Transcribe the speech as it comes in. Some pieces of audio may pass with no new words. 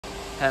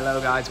Hello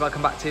guys,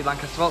 welcome back to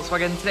Lancaster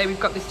Volkswagen. Today we've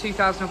got this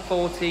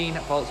 2014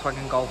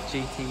 Volkswagen Golf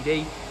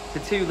GTD. It's a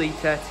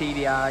 2-litre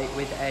TDI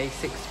with a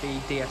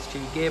 6-speed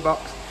DSG gearbox.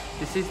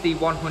 This is the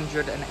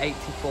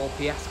 184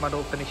 PS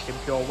model, finished in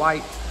pure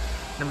white.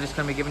 And I'm just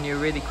going to be giving you a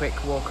really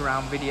quick walk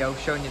around video,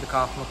 showing you the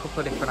car from a couple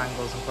of different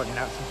angles and pointing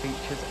out some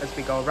features as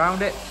we go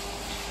around it.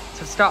 So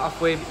to start off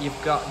with, you've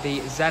got the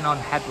xenon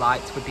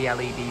headlights with the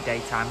LED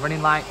daytime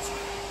running lights.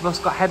 You've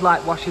also got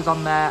headlight washers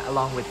on there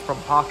along with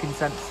front parking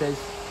sensors.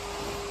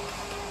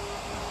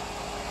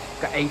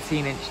 Got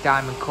 18-inch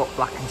diamond cut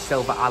black and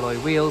silver alloy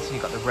wheels, and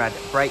you've got the red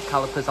brake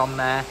calipers on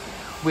there.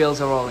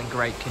 Wheels are all in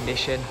great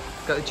condition.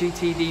 Got the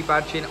GTD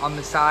badging on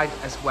the side,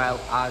 as well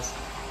as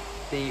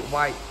the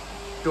white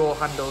door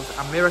handles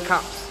and mirror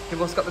caps.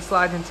 You've also got the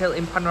slide and tilt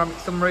in panoramic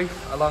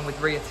sunroof, along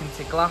with rear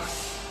tinted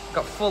glass.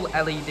 Got full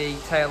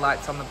LED tail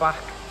lights on the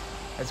back,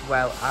 as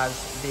well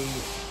as the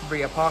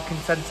rear parking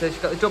sensors.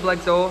 You've got the double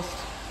exhaust.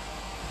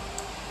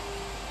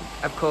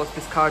 Of course,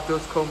 this car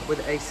does come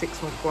with a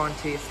 6-month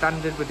warranty as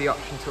standard, with the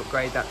option to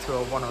upgrade that to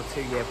a 1 or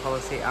 2 year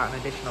policy at an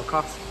additional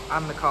cost.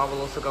 And the car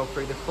will also go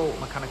through the full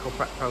mechanical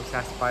prep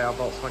process by our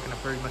Volkswagen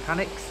approved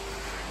mechanics.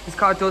 This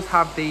car does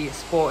have the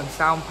sport and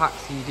sound pack,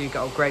 so you do get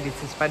upgraded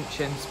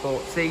suspension,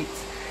 sport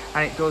seats,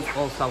 and it does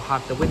also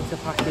have the winter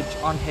package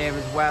on here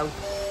as well.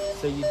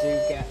 So you do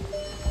get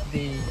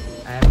the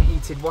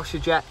heated washer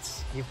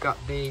jets, you've got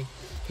the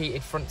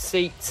heated front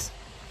seats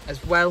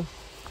as well.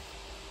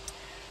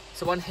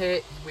 So on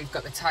here, we've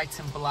got the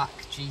Titan Black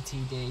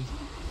GTD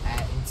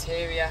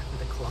interior with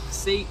the cloth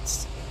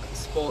seats, got the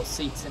sports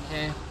seats in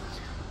here.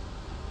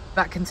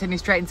 That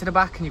continues straight into the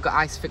back, and you've got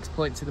ISOFIX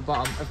points at the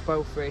bottom of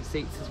both rear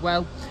seats as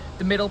well.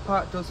 The middle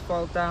part does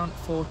fold down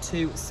for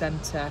 2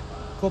 centre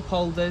cup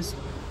holders.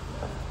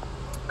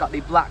 Got the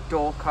black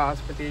door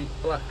cards with the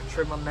black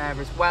trim on there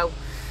as well.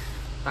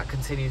 That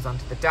continues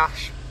onto the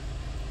dash.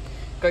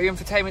 Got your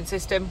infotainment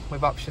system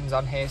with options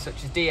on here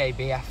such as DAB,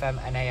 FM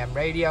and AM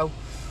radio.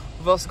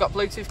 We've also got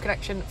Bluetooth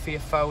connection for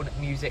your phone,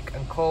 music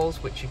and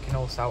calls, which you can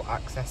also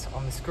access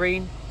on the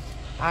screen.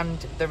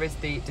 And there is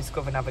the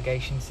Discover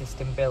navigation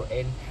system built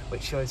in,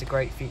 which is a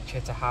great feature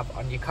to have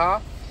on your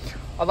car.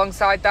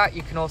 Alongside that,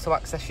 you can also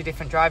access your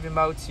different driving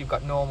modes. You've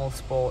got normal,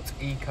 sport,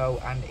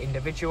 eco and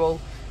individual.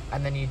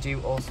 And then you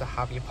do also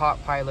have your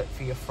park pilot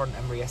for your front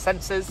and rear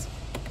sensors.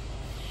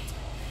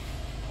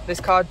 This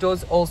car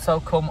does also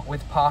come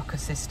with park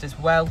assist as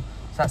well. So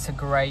that's a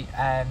great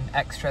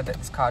extra that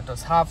this car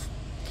does have.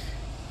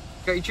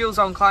 Got your dual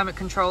zone climate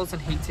controls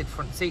and heated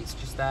front seats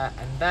just there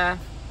and there.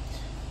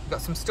 You've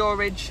got some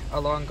storage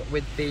along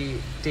with the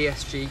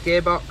DSG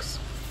gearbox.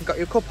 You've got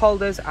your cup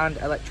holders and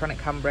electronic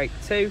handbrake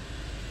too.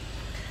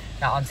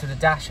 Now onto the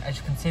dash. As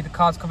you can see, the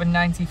car's covered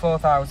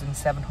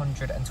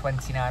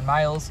 94,729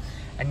 miles,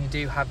 and you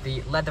do have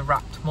the leather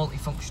wrapped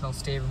multifunctional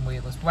steering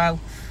wheel as well.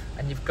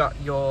 And you've got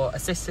your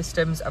assist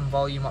systems and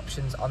volume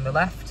options on the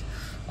left,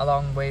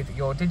 along with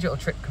your digital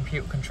trip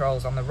computer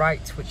controls on the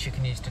right, which you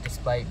can use to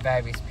display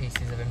various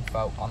pieces of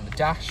info on the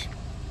dash.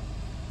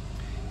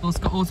 You've also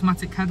got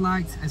automatic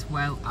headlights, as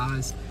well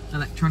as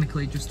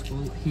electronically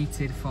adjustable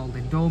heated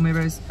folding door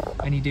mirrors,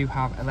 and you do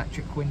have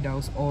electric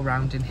windows all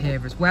round in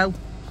here as well.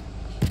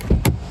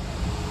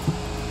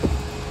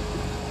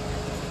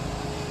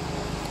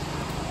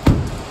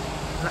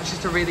 And that's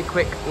just a really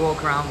quick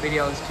walk around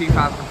video of this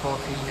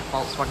 2014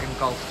 Volkswagen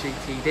Golf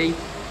GTD.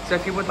 So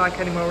if you would like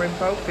any more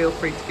info, feel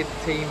free to give the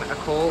team a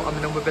call on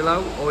the number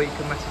below, or you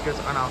can message us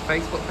on our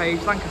Facebook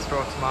page, Lancaster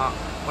Automart.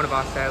 One of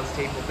our sales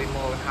team will be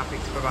more than happy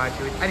to provide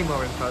you with any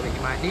more info that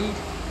you might need.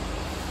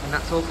 And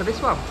that's all for this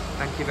one.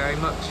 Thank you very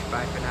much.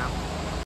 Bye for now.